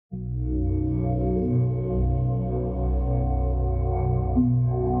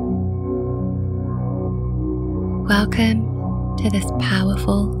Welcome to this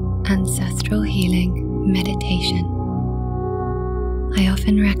powerful ancestral healing meditation. I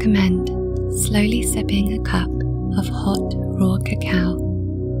often recommend slowly sipping a cup of hot raw cacao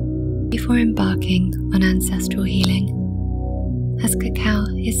before embarking on ancestral healing, as cacao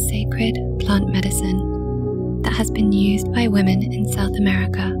is sacred plant medicine that has been used by women in South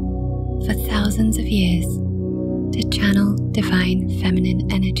America for thousands of years to channel divine feminine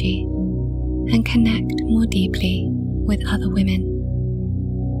energy and connect more deeply with other women.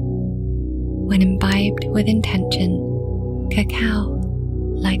 When imbibed with intention, cacao,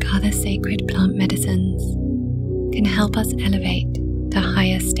 like other sacred plant medicines, can help us elevate to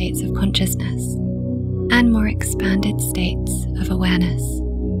higher states of consciousness and more expanded states of awareness.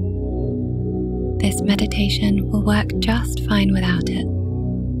 This meditation will work just fine without it,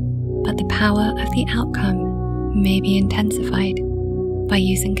 but the power of the outcome may be intensified by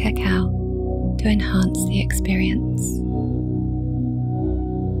using cacao to enhance the experience.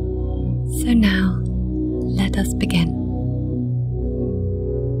 So now, let us begin.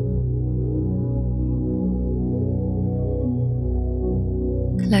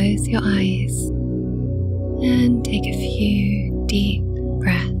 Close your eyes and take a few deep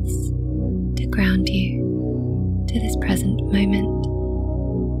breaths to ground you to this present moment.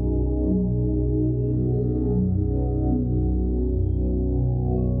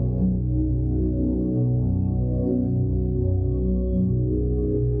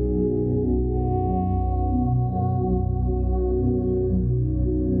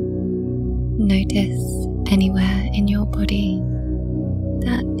 Notice anywhere in your body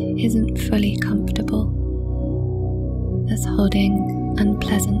that isn't fully comfortable, that's holding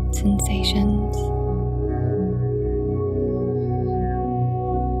unpleasant sensations.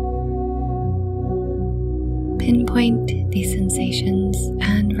 Pinpoint these sensations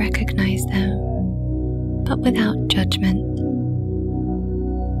and recognize them, but without judgment.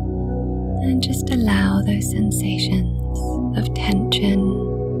 And just allow those sensations of tension,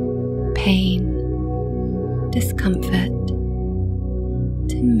 pain, discomfort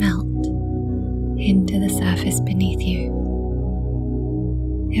to melt into the surface beneath you,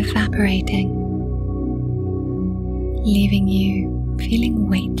 evaporating, leaving you feeling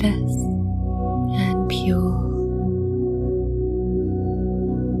weightless and pure.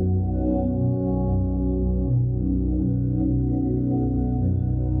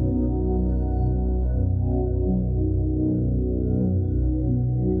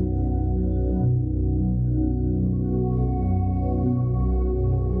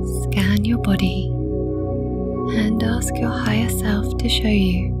 Scan your body and ask your higher self to show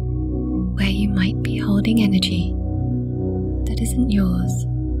you where you might be holding energy that isn't yours.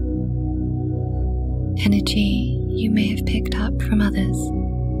 Energy you may have picked up from others.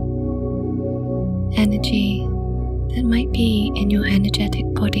 Energy that might be in your energetic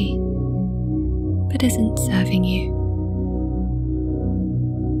body but isn't serving you.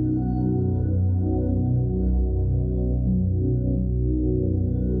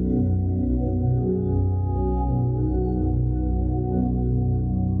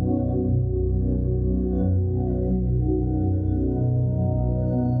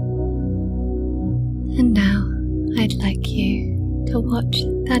 And now I'd like you to watch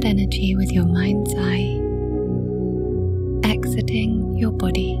that energy with your mind's eye, exiting your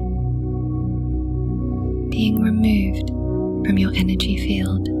body, being removed from your energy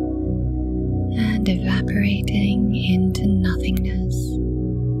field and evaporating into nothingness.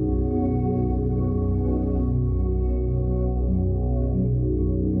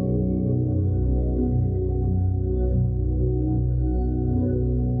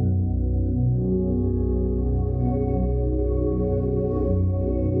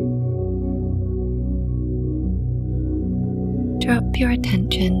 Drop your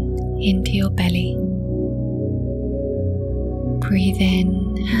attention into your belly. Breathe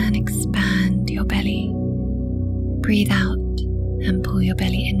in and expand your belly. Breathe out and pull your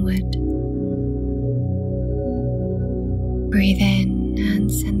belly inward. Breathe in and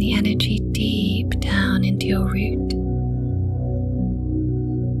send the energy deep down into your root.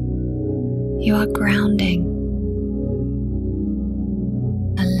 You are grounding.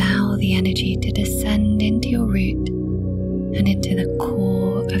 Allow the energy to descend into your root and into the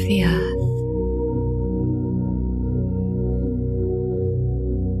core of the earth.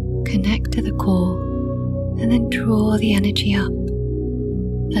 Connect to the core and then draw the energy up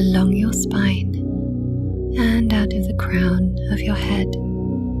along your spine and out of the crown of your head,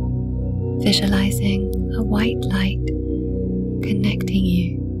 visualizing a white light connecting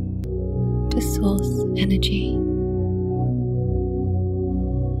you to source energy.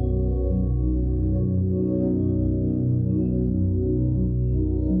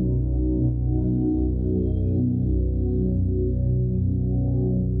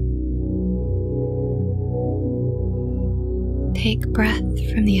 take breath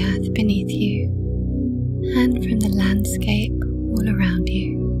from the earth beneath you and from the landscape all around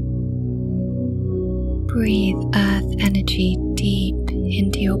you. Breathe earth energy deep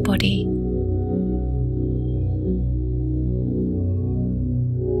into your body.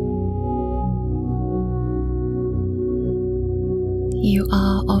 You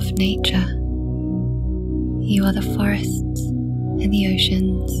are of nature. You are the forests and the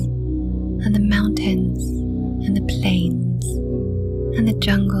oceans and the mountains and the plains and the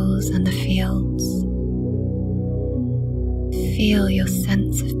jungles and the fields. Feel your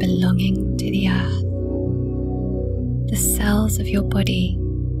sense of belonging to the earth, the cells of your body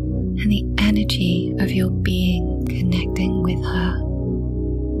and the energy of your being connecting with her.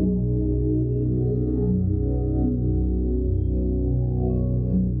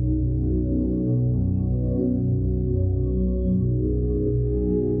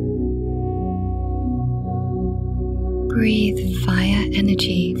 Breathe fire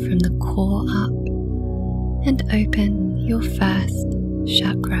energy from the core up and open your first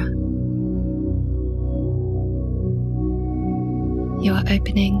chakra. You are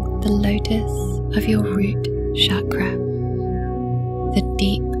opening the lotus of your root chakra, the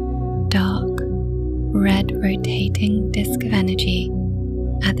deep, dark, red rotating disc of energy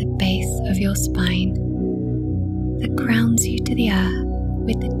at the base of your spine that grounds you to the earth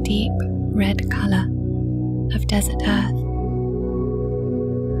with the deep red color of desert earth.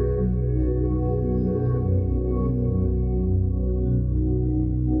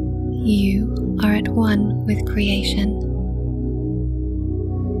 You are at one with creation.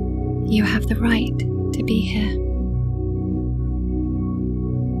 You have the right to be here.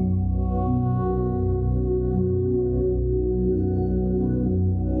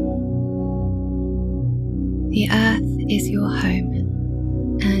 The earth is your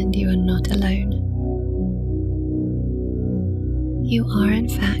home, and you are not alone. You are in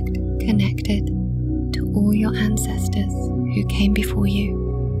fact connected to all your ancestors who came before you.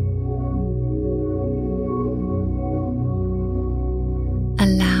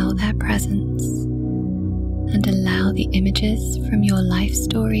 Allow their presence and allow the images from your life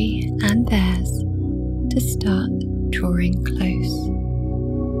story and theirs to start drawing close.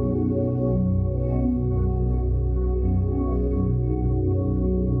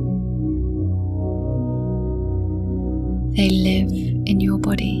 They live in your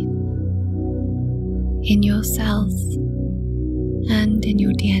body, in your cells, and in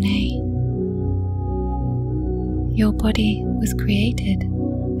your DNA. Your body was created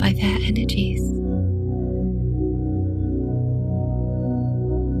by their energies.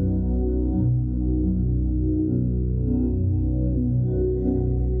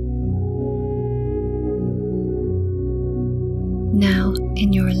 Now,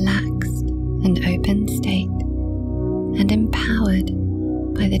 in your relaxed and open state, and empowered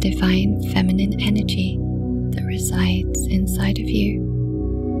by the divine feminine energy that resides inside of you,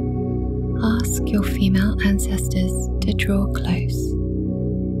 ask your female ancestors to draw close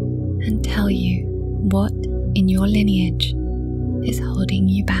and tell you what in your lineage is holding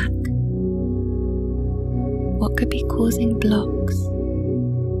you back. What could be causing blocks,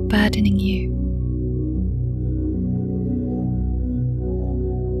 burdening you?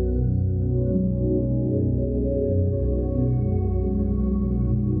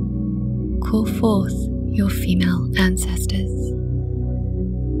 Call forth your female ancestors.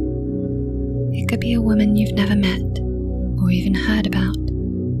 It could be a woman you've never met or even heard about,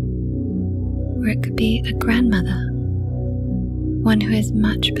 or it could be a grandmother, one who is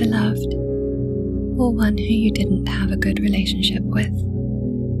much beloved, or one who you didn't have a good relationship with.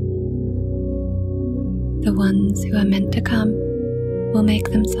 The ones who are meant to come will make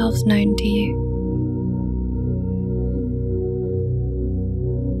themselves known to you.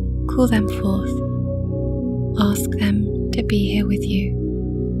 Call them forth. Ask them to be here with you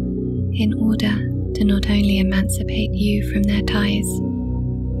in order to not only emancipate you from their ties,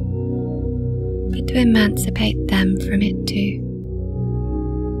 but to emancipate them from it too,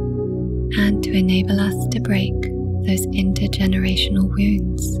 and to enable us to break those intergenerational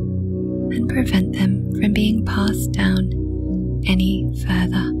wounds and prevent them from being passed down any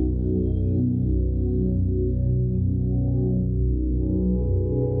further.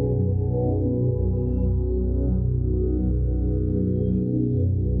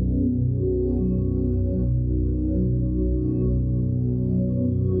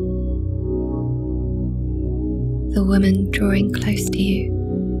 The woman drawing close to you,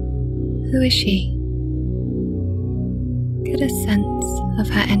 who is she? Get a sense of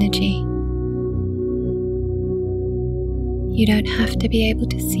her energy. You don't have to be able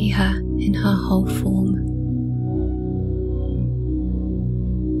to see her in her whole form.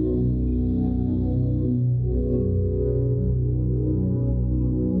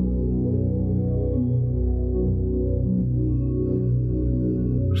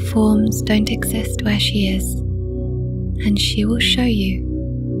 Forms don't exist where she is, and she will show you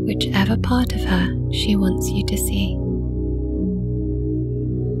whichever part of her she wants you to see.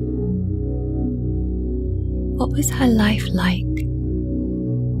 What was her life like?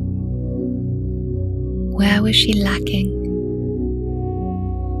 Where was she lacking?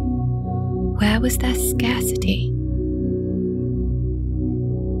 Where was there scarcity?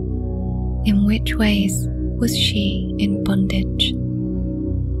 In which ways was she in bondage?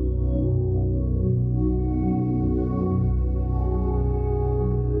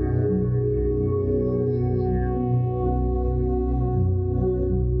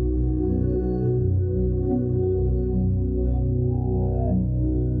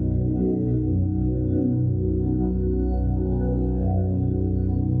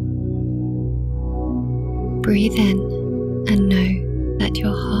 Breathe in and know that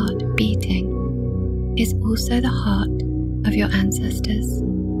your heart beating is also the heart of your ancestors,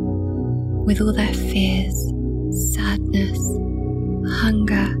 with all their fears, sadness,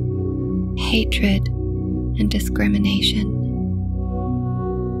 hunger, hatred, and discrimination.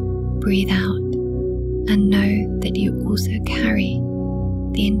 Breathe out and know that you also carry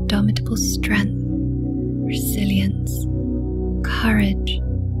the indomitable strength, resilience, courage,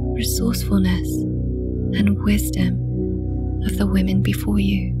 resourcefulness, and wisdom of the women before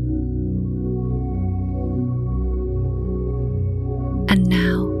you. And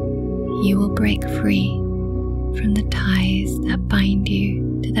now you will break free from the ties that bind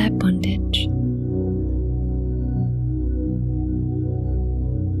you to their bondage.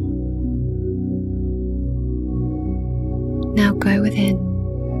 Now go within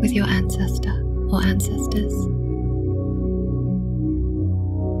with your ancestor or ancestors.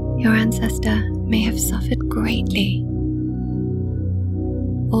 Your ancestor may have suffered greatly,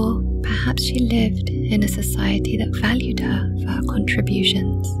 or perhaps she lived in a society that valued her for her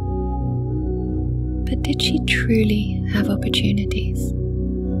contributions. But did she truly have opportunities?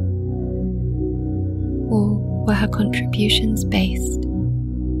 Or were her contributions based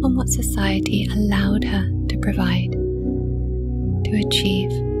on what society allowed her to provide, to achieve,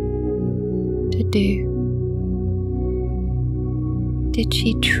 to do? Did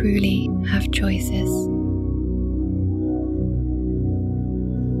she truly have choices?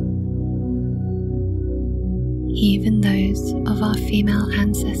 Even those of our female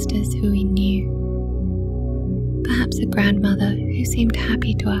ancestors who we knew, perhaps a grandmother who seemed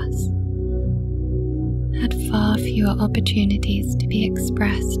happy to us, had far fewer opportunities to be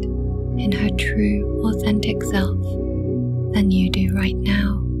expressed in her true, authentic self than you do right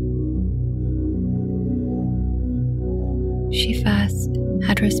now. She first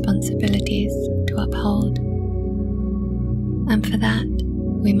had responsibilities to uphold, and for that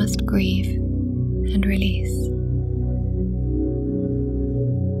we must grieve and release.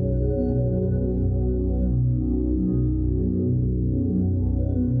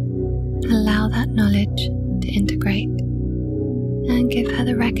 Allow that knowledge to integrate and give her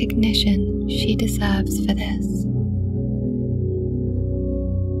the recognition she deserves for this.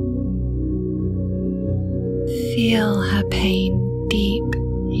 Feel her pain deep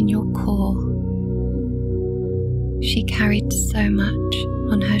in your core. She carried so much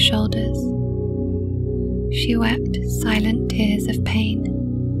on her shoulders. She wept silent tears of pain.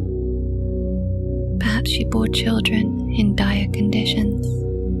 Perhaps she bore children in dire conditions.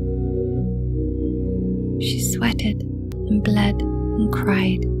 She sweated and bled and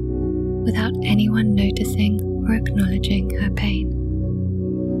cried without anyone noticing or acknowledging her pain.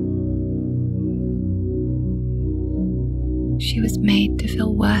 She was made to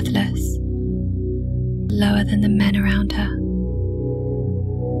feel worthless, lower than the men around her,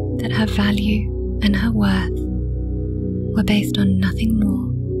 that her value and her worth were based on nothing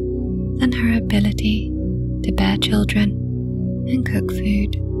more than her ability to bear children and cook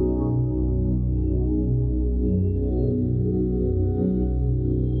food.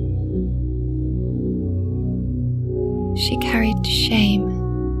 She carried shame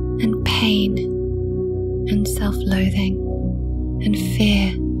and pain and self-loathing and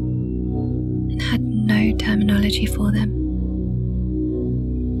fear and had no terminology for them.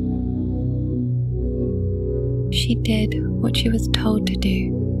 She did what she was told to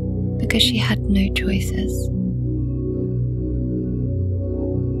do because she had no choices.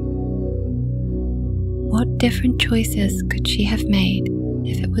 What different choices could she have made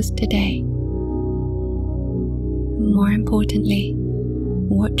if it was today? More importantly,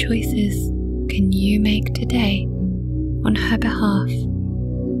 what choices can you make today on her behalf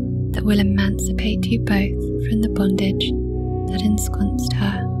that will emancipate you both from the bondage that ensconced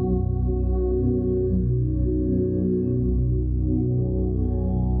her?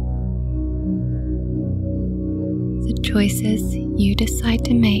 choices you decide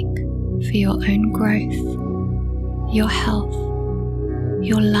to make for your own growth, your health,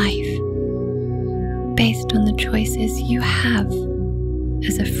 your life, based on the choices you have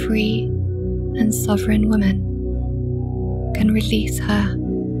as a free and sovereign woman, can release her.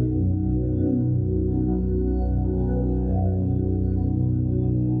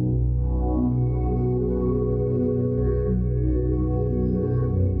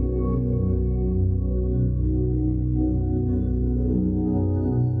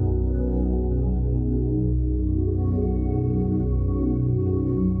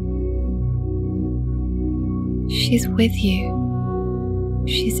 She's with you.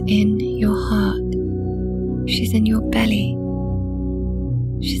 She's in your heart. She's in your belly.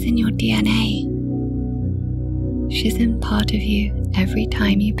 She's in your DNA. She's in part of you every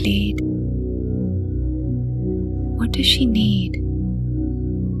time you bleed. What does she need?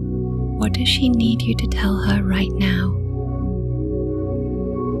 What does she need you to tell her right now?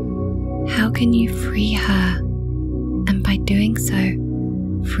 How can you free her, and by doing so,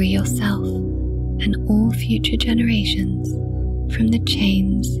 free yourself and all future generations from the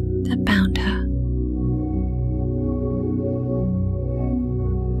chains that bound her?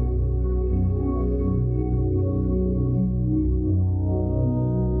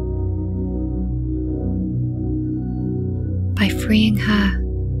 By freeing her,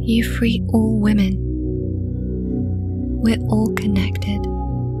 you free all women. We're all connected.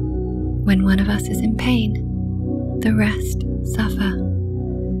 When one of us is in pain, the rest suffer.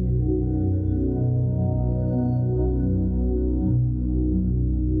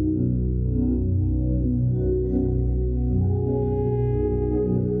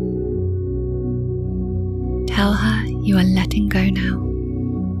 Tell her you are letting go now,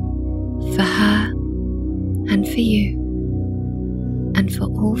 for her and for you, and for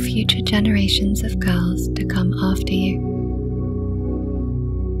all future generations of girls to come after you.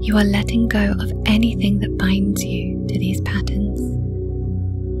 You are letting go of anything that binds you to these patterns,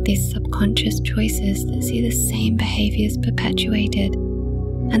 these subconscious choices that see the same behaviors perpetuated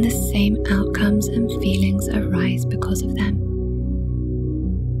and the same outcomes and feelings arise because of them.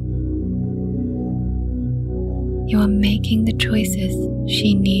 You are making the choices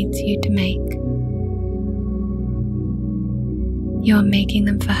she needs you to make. You are making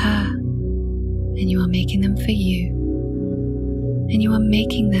them for her, and you are making them for you, and you are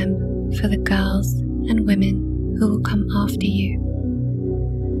making them for the girls and women who will come after you.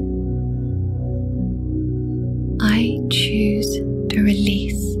 I choose to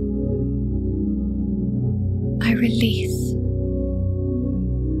release. I release.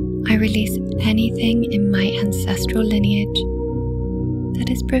 I release anything in my ancestral lineage that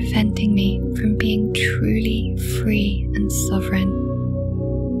is preventing me from being truly free and sovereign.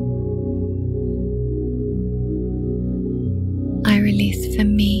 I release for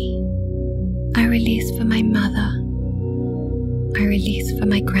me. I release for my mother. I release for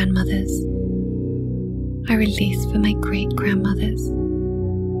my grandmothers. I release for my great-grandmothers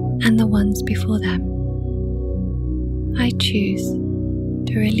and the ones before them. I choose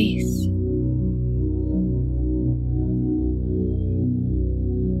to release.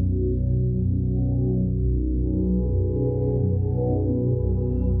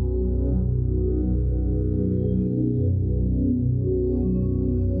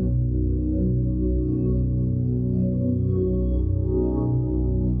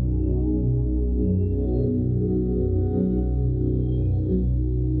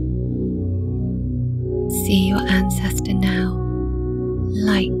 See your ancestor now,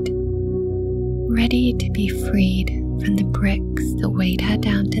 light, ready to be freed from the bricks that weighed her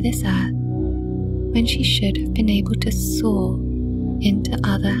down to this earth when she should have been able to soar into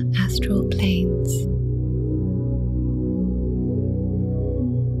other astral planes.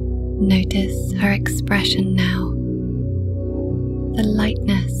 Notice her expression now, the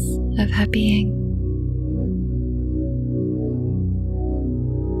lightness of her being.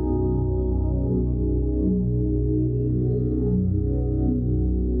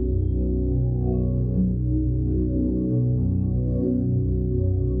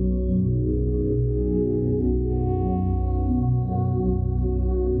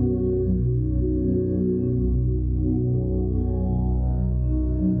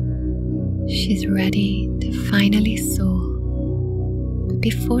 She's ready to finally soar, but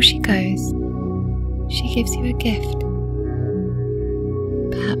before she goes, she gives you a gift.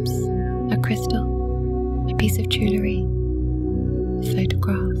 Perhaps a crystal, a piece of jewelry, a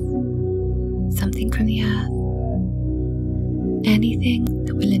photograph, something from the earth, anything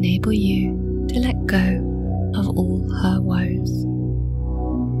that will enable you to let go of all her woes,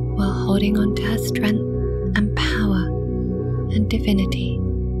 while holding on to her strength and power and divinity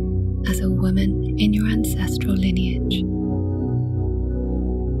as a woman in your ancestral lineage.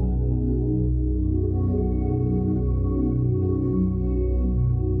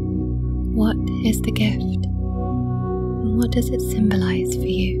 What is the gift, and what does it symbolize for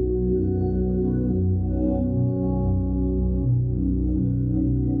you?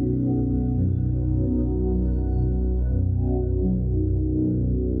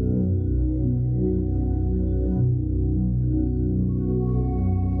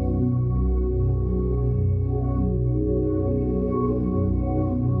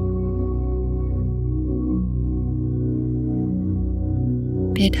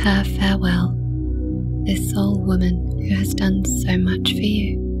 Bid her farewell, this soul woman who has done so much for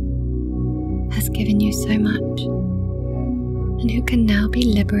you, has given you so much, and who can now be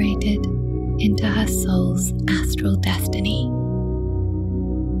liberated into her soul's astral destiny.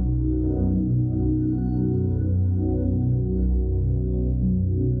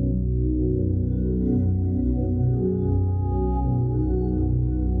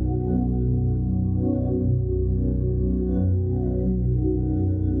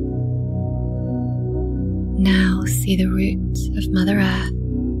 Now see the roots of Mother Earth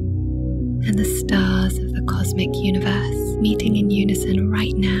and the stars of the cosmic universe meeting in unison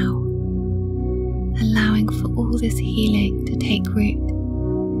right now, allowing for all this healing to take root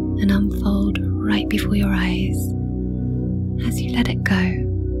and unfold right before your eyes. As you let it go,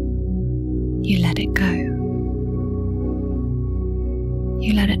 you let it go.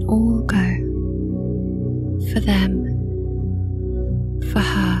 You let it all go. For them, for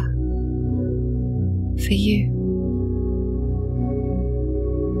her, for you.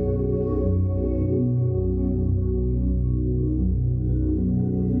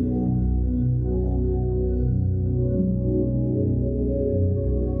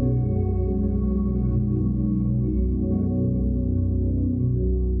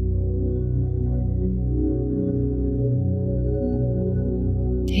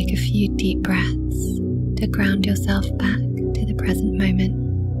 Take a few deep breaths to ground yourself back to the present moment.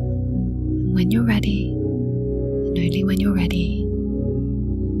 And when you're ready, and only when you're ready,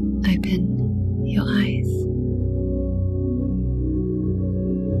 open your eyes.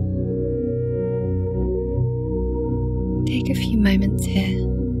 Take a few moments here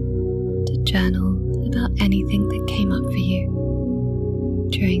to journal about anything that came up for you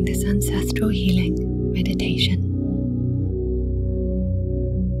during this ancestral healing meditation.